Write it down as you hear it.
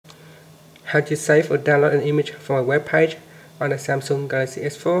how to save or download an image from a web page on a Samsung Galaxy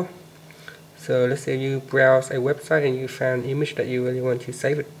S4. So let's say you browse a website and you found an image that you really want to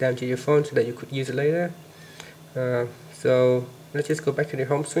save it down to your phone so that you could use it later. So let's just go back to the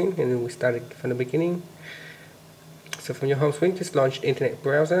home screen and we start it from the beginning. So from your home screen, just launch the internet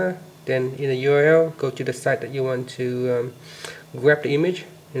browser. Then in the URL, go to the site that you want to grab the image.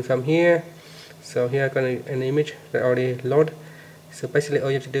 And from here, so here I've got an image that already loaded. So basically all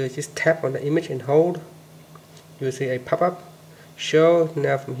you have to do is just tap on the image and hold. You will see a pop-up show.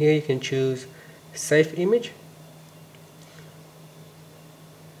 Now from here you can choose save image.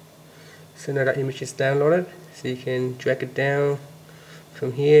 So now that image is downloaded, so you can drag it down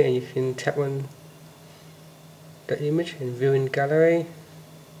from here and you can tap on the image and view in gallery.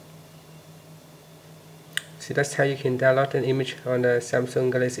 So that's how you can download an image on the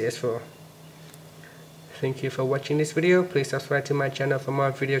Samsung Galaxy S4. Thank you for watching this video. Please subscribe to my channel for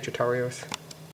more video tutorials.